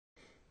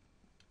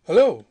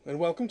Hello, and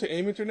welcome to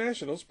AIM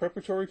International's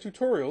preparatory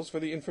tutorials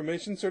for the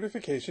Information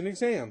Certification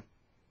exam.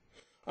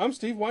 I'm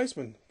Steve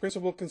Weissman,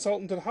 Principal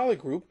Consultant at Holly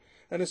Group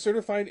and a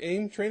certified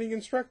AIM training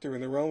instructor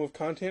in the realm of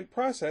content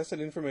process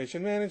and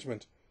information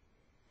management.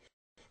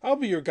 I'll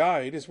be your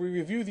guide as we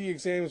review the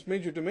exam's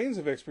major domains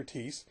of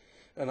expertise,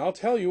 and I'll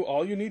tell you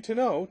all you need to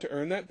know to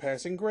earn that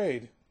passing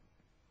grade.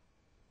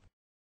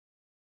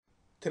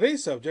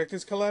 Today's subject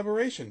is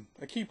collaboration,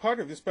 a key part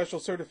of this special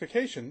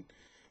certification,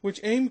 which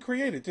AIM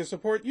created to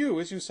support you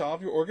as you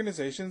solve your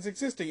organization's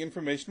existing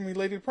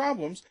information-related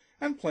problems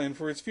and plan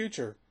for its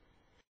future.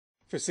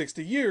 For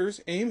 60 years,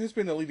 AIM has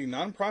been a leading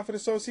nonprofit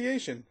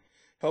association,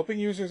 helping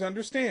users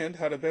understand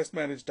how to best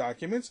manage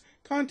documents,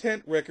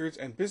 content, records,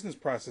 and business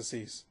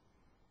processes.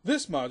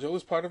 This module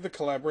is part of the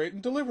Collaborate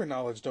and Deliver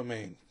knowledge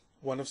domain,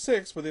 one of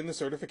 6 within the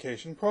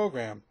certification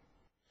program.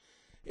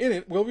 In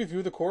it, we'll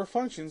review the core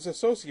functions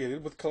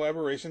associated with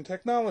collaboration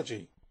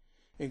technology,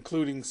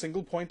 including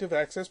single point of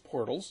access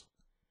portals,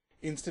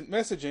 instant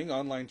messaging,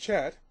 online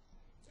chat,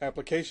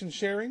 application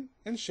sharing,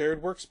 and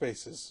shared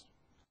workspaces.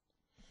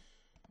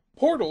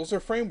 Portals are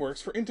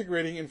frameworks for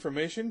integrating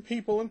information,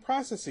 people, and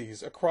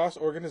processes across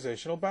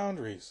organizational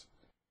boundaries.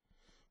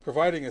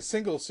 Providing a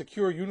single,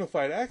 secure,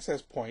 unified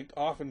access point,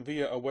 often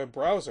via a web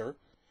browser,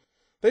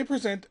 they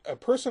present a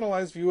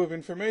personalized view of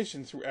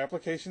information through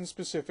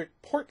application-specific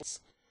portals,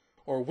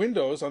 or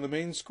windows on the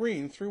main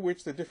screen through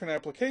which the different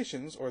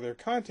applications or their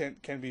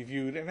content can be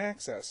viewed and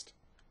accessed.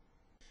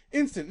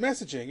 Instant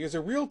messaging is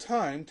a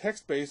real-time,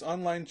 text-based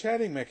online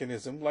chatting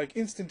mechanism like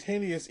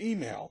instantaneous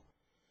email,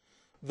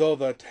 though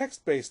the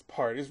text-based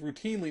part is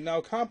routinely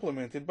now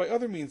complemented by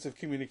other means of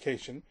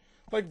communication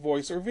like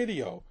voice or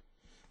video,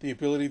 the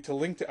ability to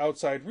link to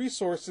outside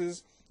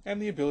resources,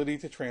 and the ability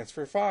to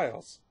transfer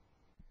files.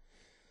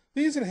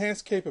 These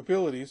enhanced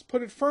capabilities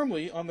put it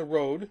firmly on the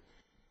road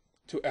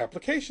to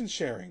application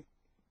sharing,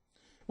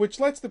 which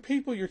lets the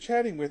people you're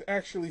chatting with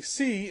actually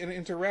see and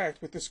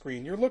interact with the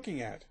screen you're looking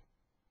at.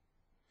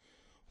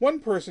 One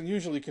person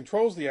usually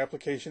controls the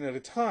application at a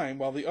time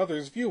while the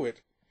others view it,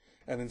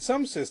 and in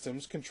some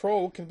systems,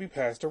 control can be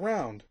passed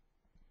around.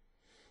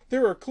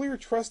 There are clear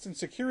trust and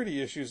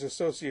security issues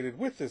associated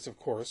with this, of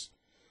course,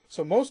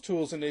 so most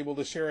tools enable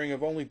the sharing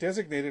of only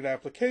designated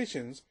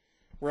applications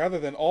rather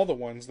than all the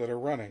ones that are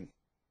running.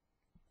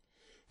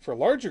 For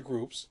larger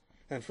groups,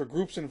 and for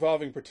groups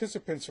involving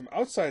participants from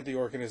outside the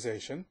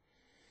organization,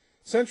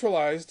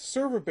 centralized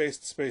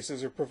server-based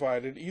spaces are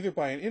provided either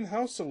by an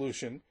in-house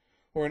solution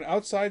or an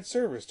outside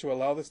service to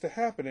allow this to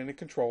happen in a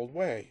controlled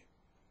way.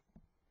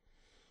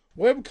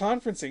 Web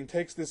conferencing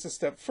takes this a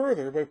step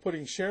further by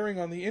putting sharing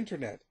on the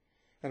internet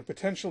and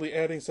potentially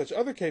adding such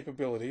other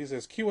capabilities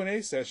as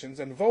Q&A sessions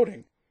and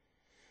voting,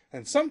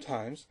 and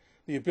sometimes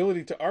the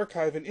ability to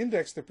archive and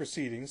index the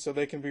proceedings so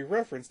they can be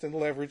referenced and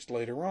leveraged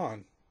later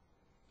on.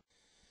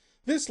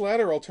 This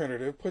latter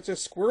alternative puts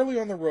us squarely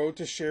on the road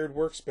to shared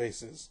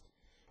workspaces,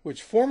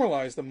 which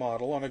formalize the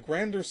model on a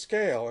grander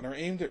scale and are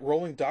aimed at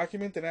rolling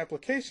document and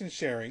application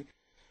sharing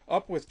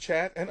up with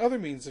chat and other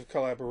means of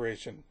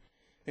collaboration,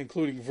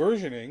 including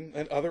versioning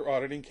and other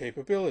auditing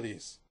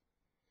capabilities.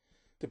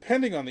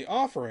 Depending on the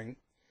offering,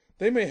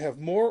 they may have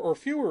more or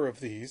fewer of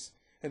these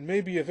and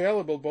may be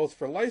available both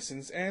for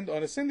license and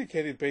on a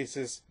syndicated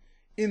basis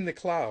in the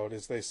cloud,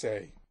 as they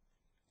say.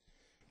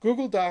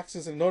 Google Docs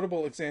is a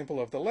notable example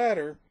of the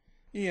latter,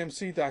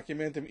 EMC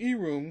Documentum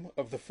eRoom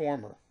of the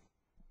former.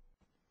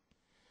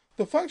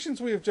 The functions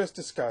we have just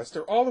discussed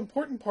are all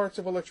important parts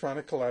of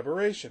electronic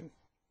collaboration.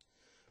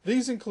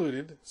 These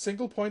included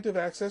single point of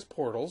access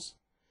portals,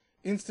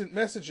 instant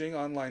messaging,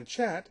 online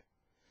chat,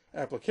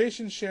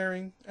 application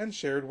sharing, and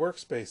shared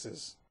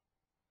workspaces.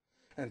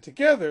 And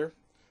together,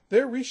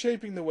 they're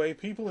reshaping the way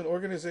people and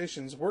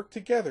organizations work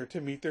together to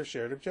meet their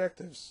shared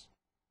objectives.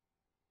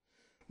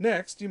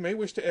 Next, you may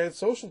wish to add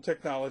social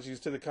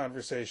technologies to the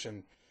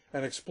conversation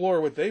and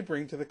explore what they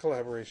bring to the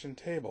collaboration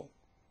table.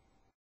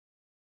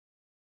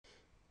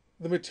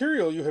 The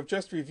material you have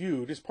just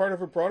reviewed is part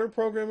of a broader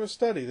program of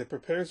study that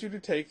prepares you to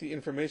take the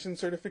Information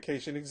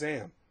Certification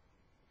exam.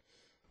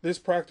 This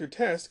proctored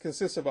test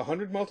consists of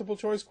 100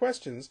 multiple-choice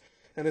questions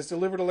and is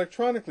delivered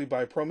electronically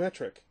by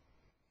Prometric.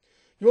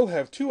 You'll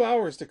have 2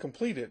 hours to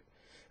complete it,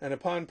 and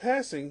upon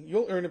passing,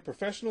 you'll earn a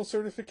professional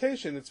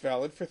certification that's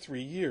valid for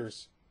 3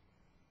 years.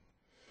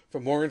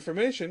 For more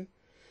information,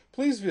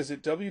 please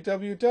visit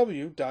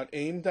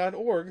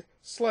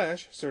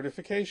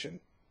www.aim.org/certification.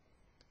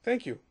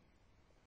 Thank you.